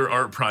 other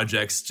art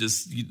projects,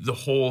 just the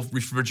whole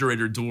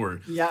refrigerator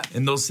door. Yeah.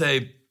 And they'll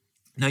say,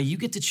 now you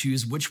get to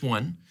choose which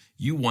one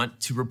you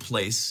want to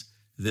replace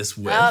this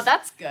with. Oh,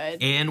 that's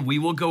good. And we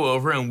will go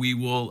over and we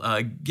will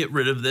get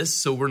rid of this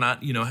so we're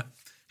not,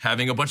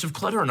 having a bunch of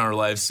clutter in our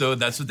lives. So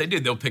that's what they do.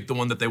 They'll pick the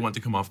one that they want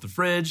to come off the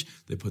fridge.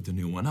 They put the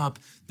new one up.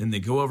 Then they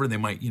go over, they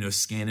might,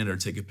 scan it or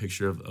take a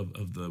picture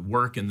of the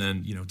work and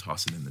then,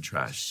 toss it in the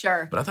trash.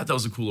 Sure. But I thought that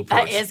was a cool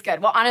approach. That is good.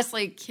 Well,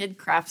 honestly, kid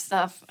craft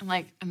stuff, I'm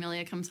like,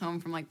 Amelia comes home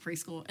from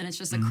preschool and it's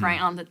just a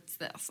crayon that's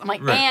this. I'm like,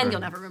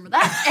 you'll never remember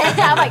that.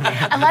 And I'm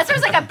like, unless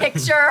there's a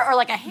picture or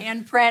a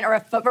handprint or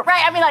a footprint,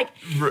 right? I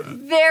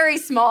mean, very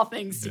small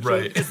things to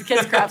keep. Because the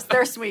kids crafts,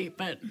 they're sweet,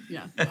 but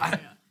yeah.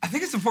 I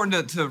think it's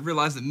important to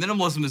realize that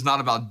minimalism is not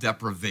about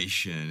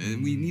deprivation,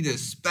 and we need to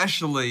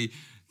especially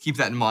keep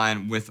that in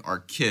mind with our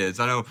kids.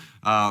 I know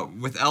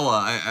with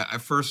Ella, I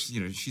first,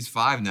 she's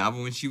 5 now,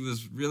 but when she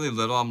was really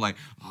little, I'm like,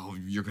 oh,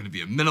 you're going to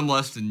be a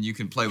minimalist and you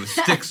can play with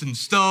sticks and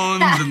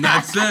stones and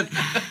that's it.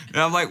 And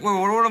I'm like, well,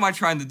 what am I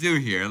trying to do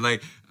here?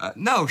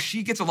 No,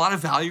 she gets a lot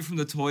of value from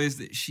the toys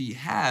that she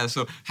has.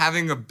 So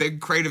having a big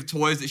crate of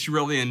toys that she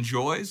really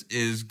enjoys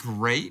is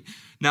great.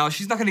 Now,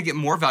 she's not going to get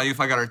more value if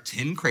I got her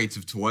 10 crates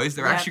of toys.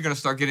 They're actually going to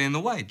start getting in the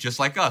way, just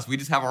like us. We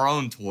just have our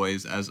own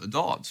toys as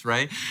adults,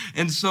 right?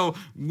 And so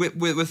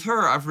with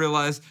her, I've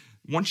realized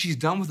once she's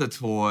done with a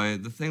toy,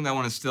 the thing that I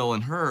want to instill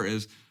in her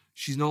is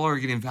she's no longer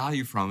getting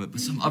value from it,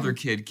 but some other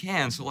kid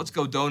can. So let's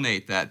go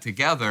donate that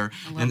together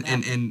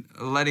and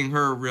letting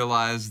her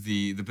realize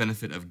the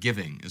benefit of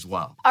giving as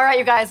well. All right,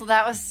 you guys. Well,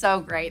 that was so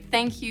great.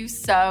 Thank you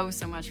so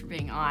much for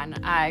being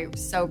on. I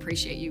so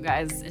appreciate you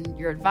guys and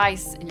your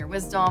advice and your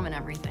wisdom and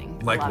everything.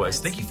 Likewise.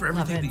 Thank you for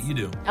everything that you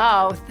do.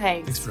 Oh,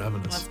 thanks. Thanks for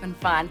having us. Well, it's been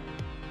fun.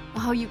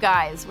 Oh, you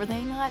guys, were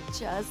they not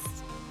just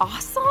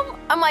awesome?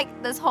 I'm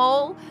like, this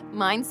whole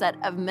mindset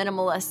of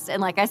minimalist,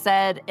 and like I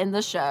said in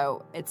the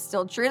show, it's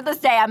still true to this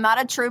day. I'm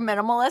not a true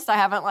minimalist. I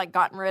haven't like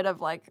gotten rid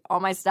of like all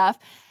my stuff.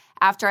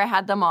 After I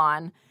had them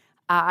on,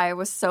 I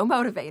was so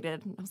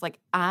motivated. I was like,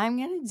 I'm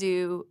going to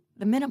do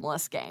the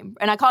minimalist game.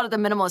 And I called it the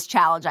Minimalist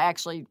Challenge. I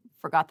actually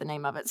forgot the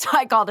name of it, so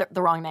I called it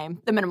the wrong name,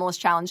 the Minimalist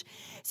Challenge.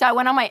 So I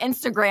went on my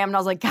Instagram and I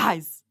was like,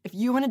 guys, if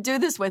you want to do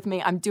this with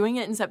me, I'm doing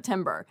it in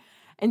September.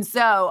 And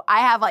so I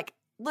have like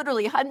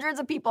literally hundreds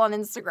of people on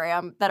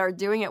Instagram that are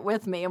doing it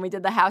with me. And we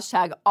did the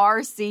hashtag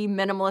RC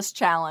Minimalist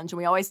Challenge. And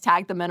we always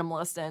tagged the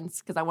minimalist in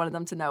because I wanted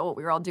them to know what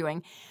we were all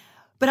doing.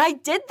 But I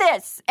did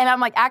this. And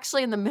I'm like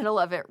actually in the middle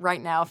of it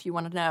right now, if you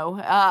want to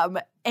know.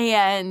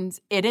 And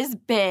it has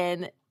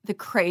been the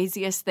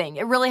craziest thing.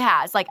 It really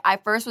has. Like I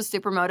first was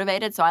super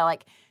motivated. So I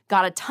like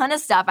got a ton of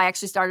stuff. I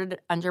actually started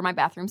under my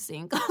bathroom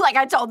sink. Like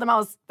I told them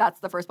that's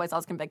the first place I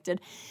was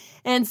convicted.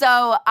 And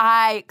so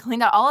I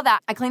cleaned out all of that.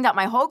 I cleaned out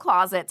my whole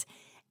closet.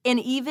 And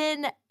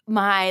even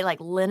my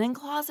like linen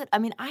closet, I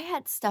mean, I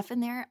had stuff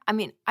in there. I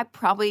mean,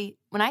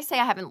 when I say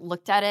I haven't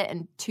looked at it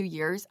in 2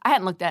 years, I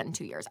hadn't looked at it in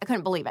 2 years. I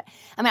couldn't believe it.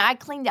 I mean, I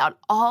cleaned out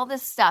all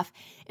this stuff.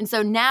 And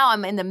so now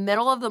I'm in the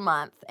middle of the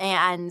month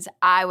and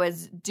I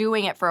was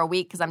doing it for a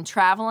week because I'm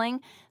traveling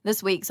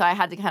this week. So I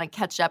had to kind of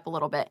catch up a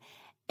little bit.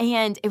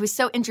 And it was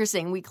so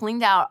interesting. We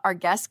cleaned out our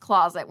guest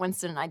closet,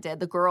 Winston and I did.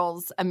 The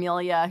girls,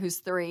 Amelia, who's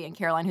 3, and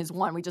Caroline, who's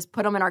 1, we just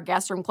put them in our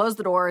guest room, closed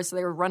the doors, so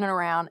they were running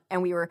around,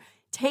 and we were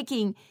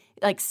taking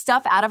like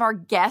stuff out of our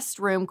guest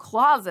room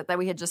closet that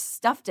we had just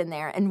stuffed in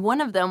there. And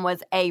one of them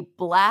was a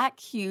black,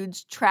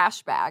 huge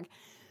trash bag.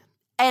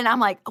 And I'm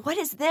like, what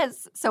is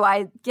this? So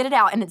I get it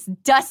out and it's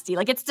dusty.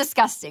 Like it's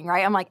disgusting,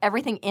 right? I'm like,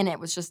 everything in it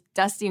was just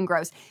dusty and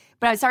gross.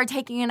 But I started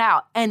taking it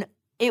out and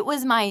it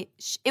was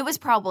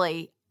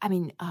probably, I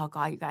mean, oh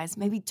God, you guys,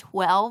 maybe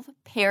 12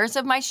 pairs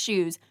of my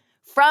shoes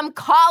from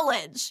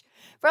college.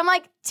 From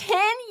like 10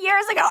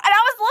 years ago. And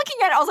I was looking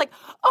at it. I was like,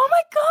 oh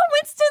my God,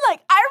 Winston.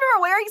 Like, I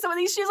remember wearing some of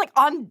these shoes like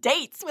on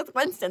dates with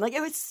Winston. Like,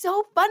 it was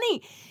so funny.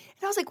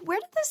 And I was like, where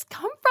did this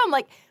come from?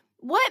 Like,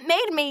 what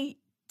made me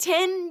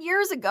 10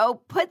 years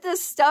ago put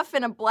this stuff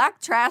in a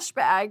black trash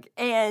bag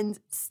and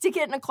stick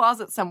it in a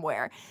closet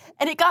somewhere?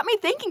 And it got me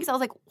thinking because I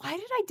was like, why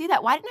did I do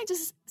that? Why didn't I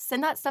just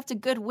send that stuff to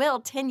Goodwill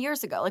 10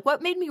 years ago? Like,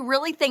 what made me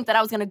really think that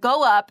I was going to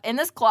go up in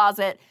this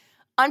closet,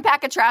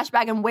 unpack a trash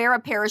bag and wear a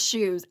pair of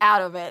shoes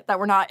out of it that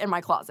were not in my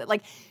closet?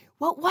 Like,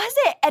 what was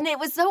it? And it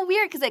was so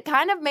weird because it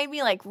kind of made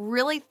me like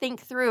really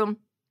think through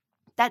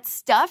that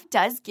stuff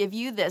does give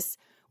you this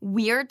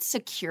weird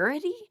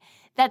security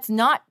that's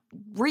not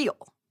real.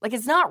 Like,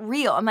 it's not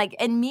real. I'm like,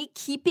 and me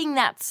keeping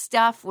that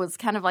stuff was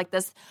kind of like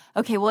this,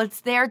 okay, well,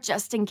 it's there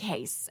just in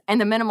case. And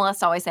the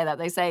minimalists always say that.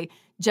 They say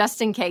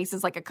just in case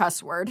is like a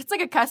cuss word. It's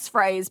like a cuss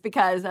phrase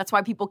because that's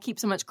why people keep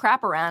so much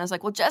crap around. It's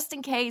like, well, just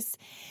in case.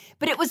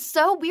 But it was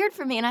so weird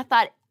for me. And I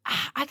thought,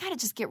 I got to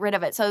just get rid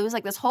of it. So it was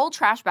like this whole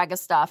trash bag of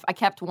stuff. I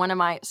kept one of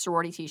my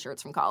sorority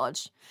t-shirts from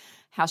college.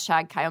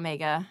 Hashtag Chi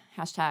Omega,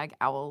 hashtag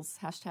owls,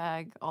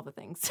 hashtag all the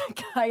things.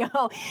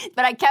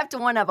 But I kept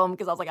one of them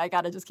because I was like, I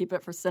got to just keep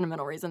it for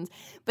sentimental reasons.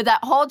 But that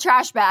whole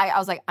trash bag, I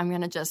was like,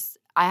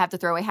 I have to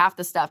throw away half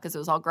the stuff because it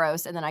was all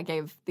gross. And then I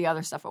gave the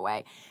other stuff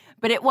away.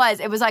 But it was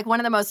like one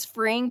of the most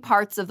freeing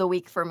parts of the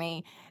week for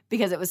me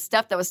because it was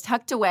stuff that was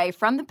tucked away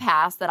from the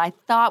past that I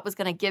thought was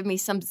going to give me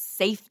some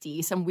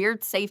safety, some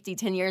weird safety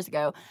 10 years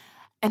ago.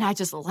 And I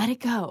just let it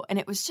go. And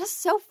it was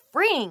just so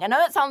freeing. I know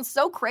that sounds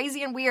so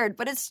crazy and weird,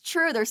 but it's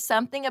true. There's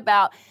something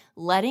about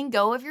letting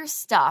go of your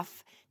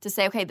stuff to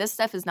say, okay, this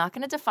stuff is not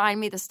going to define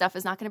me. This stuff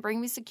is not going to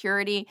bring me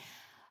security.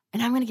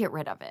 And I'm going to get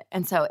rid of it.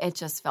 And so it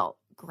just felt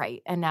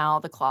great. And now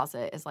the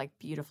closet is like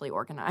beautifully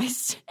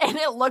organized. And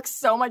it looks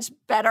so much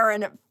better.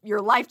 And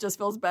your life just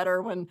feels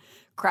better when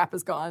crap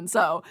is gone.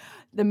 So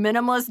the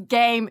minimalist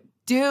game,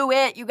 do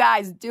it, you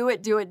guys. Do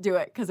it,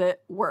 because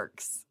it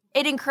works.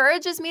 It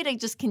encourages me to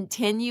just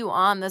continue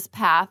on this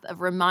path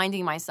of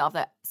reminding myself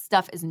that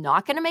stuff is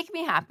not going to make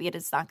me happy. It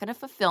is not going to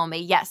fulfill me.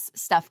 Yes,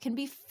 stuff can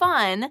be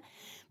fun,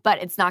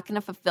 but it's not going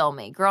to fulfill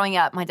me. Growing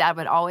up, my dad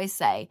would always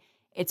say,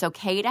 it's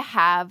okay to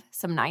have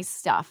some nice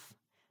stuff.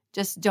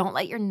 Just don't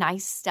let your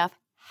nice stuff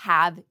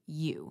have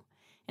you.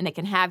 And it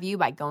can have you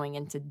by going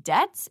into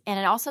debt. And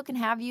it also can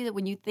have you that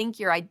when you think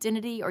your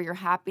identity or your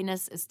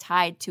happiness is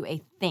tied to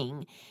a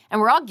thing.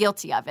 And we're all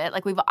guilty of it.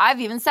 Like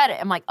I've even said it.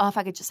 I'm like, oh, if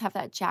I could just have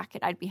that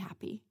jacket, I'd be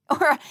happy.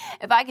 Or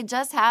if I could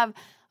just have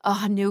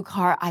a new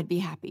car, I'd be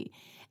happy.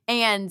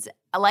 And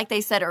like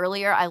they said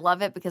earlier, I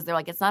love it because they're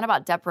like, it's not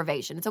about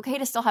deprivation. It's okay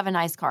to still have a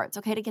nice car. It's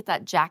okay to get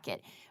that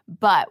jacket.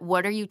 But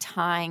what are you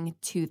tying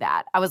to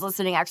that? I was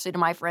listening actually to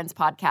my friend's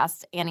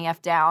podcast, Annie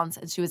F. Downs,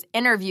 and she was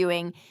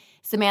interviewing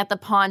Sam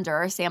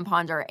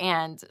Ponder,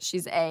 and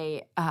she's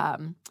a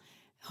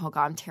oh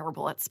God, I'm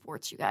terrible at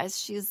sports, you guys.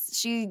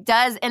 She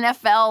does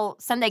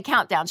NFL Sunday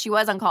Countdown. She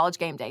was on College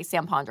Game Day,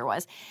 Sam Ponder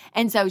was.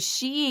 And so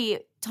she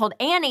told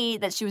Annie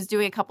that she was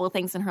doing a couple of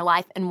things in her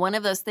life, and one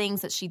of those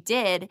things that she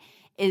did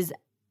is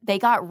they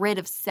got rid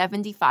of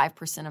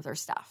 75% of their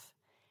stuff.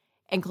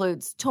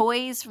 Includes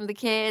toys from the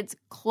kids,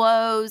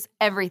 clothes,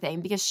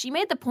 everything. Because she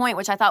made the point,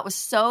 which I thought was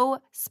so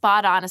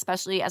spot on,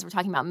 especially as we're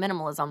talking about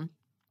minimalism.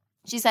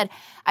 She said,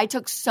 I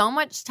took so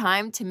much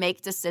time to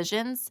make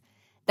decisions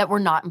that were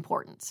not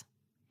important.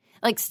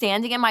 Like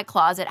standing in my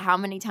closet, how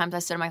many times I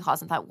stood in my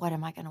closet and thought, what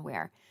am I going to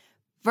wear?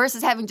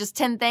 Versus having just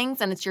 10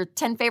 things and it's your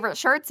 10 favorite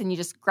shirts and you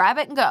just grab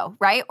it and go,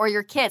 right? Or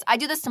your kids. I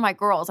do this to my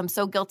girls. I'm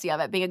so guilty of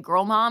it. Being a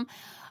girl mom,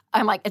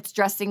 I'm like, it's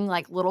dressing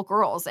like little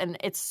girls and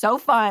it's so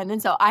fun.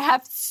 And so I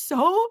have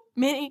so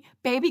many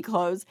baby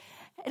clothes.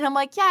 And I'm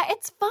like, yeah,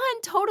 it's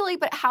fun, totally.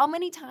 But how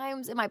many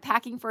times am I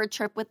packing for a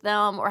trip with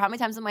them? Or how many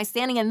times am I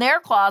standing in their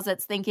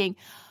closets thinking,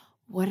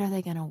 what are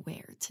they going to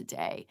wear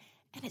today?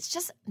 And it's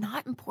just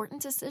not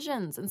important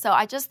decisions. And so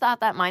I just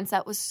thought that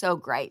mindset was so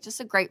great, just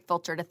a great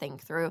filter to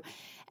think through.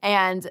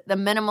 And the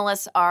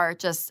minimalists are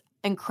just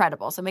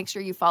incredible. So make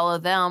sure you follow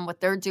them,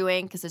 what they're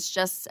doing, because it's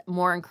just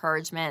more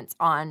encouragement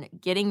on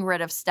getting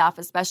rid of stuff,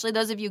 especially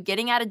those of you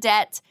getting out of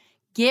debt.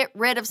 Get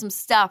rid of some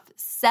stuff,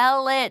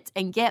 sell it,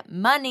 and get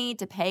money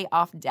to pay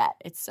off debt.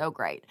 It's so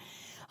great.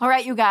 All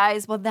right, you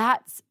guys. Well,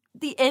 that's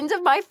the end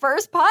of my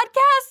first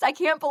podcast. I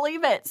can't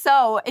believe it.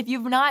 So if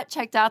you've not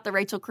checked out The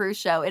Rachel Cruz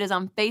Show, it is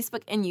on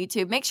Facebook and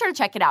YouTube. Make sure to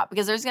check it out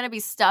because there's going to be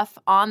stuff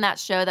on that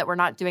show that we're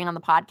not doing on the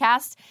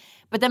podcast.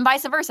 But then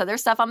vice versa.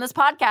 There's stuff on this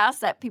podcast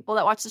that people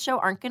that watch the show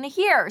aren't going to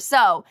hear.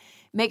 So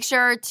make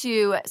sure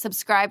to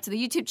subscribe to the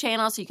YouTube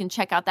channel so you can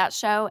check out that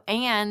show.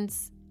 And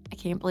I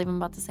can't believe I'm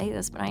about to say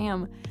this, but I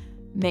am.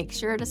 Make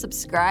sure to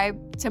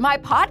subscribe to my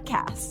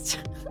podcast.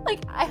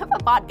 Like, I have a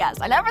podcast.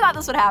 I never thought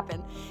this would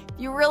happen.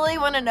 If you really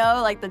want to know,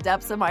 like, the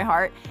depths of my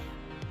heart,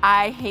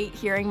 I hate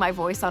hearing my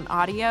voice on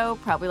audio,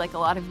 probably like a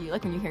lot of you,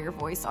 like when you hear your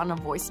voice on a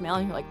voicemail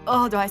and you're like,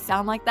 oh, do I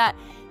sound like that?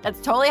 That's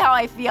totally how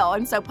I feel.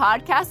 And so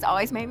podcasts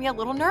always made me a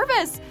little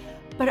nervous.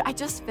 But I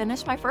just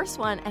finished my first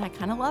one and I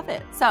kind of love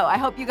it. So I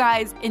hope you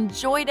guys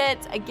enjoyed it.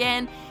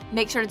 Again,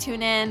 make sure to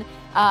tune in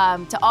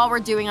to all we're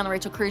doing on The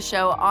Rachel Cruz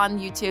Show on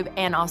YouTube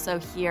and also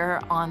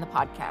here on the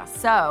podcast.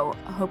 So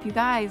I hope you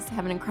guys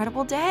have an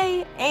incredible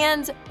day.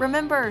 And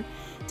remember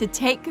to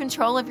take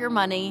control of your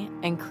money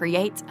and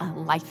create a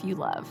life you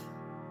love.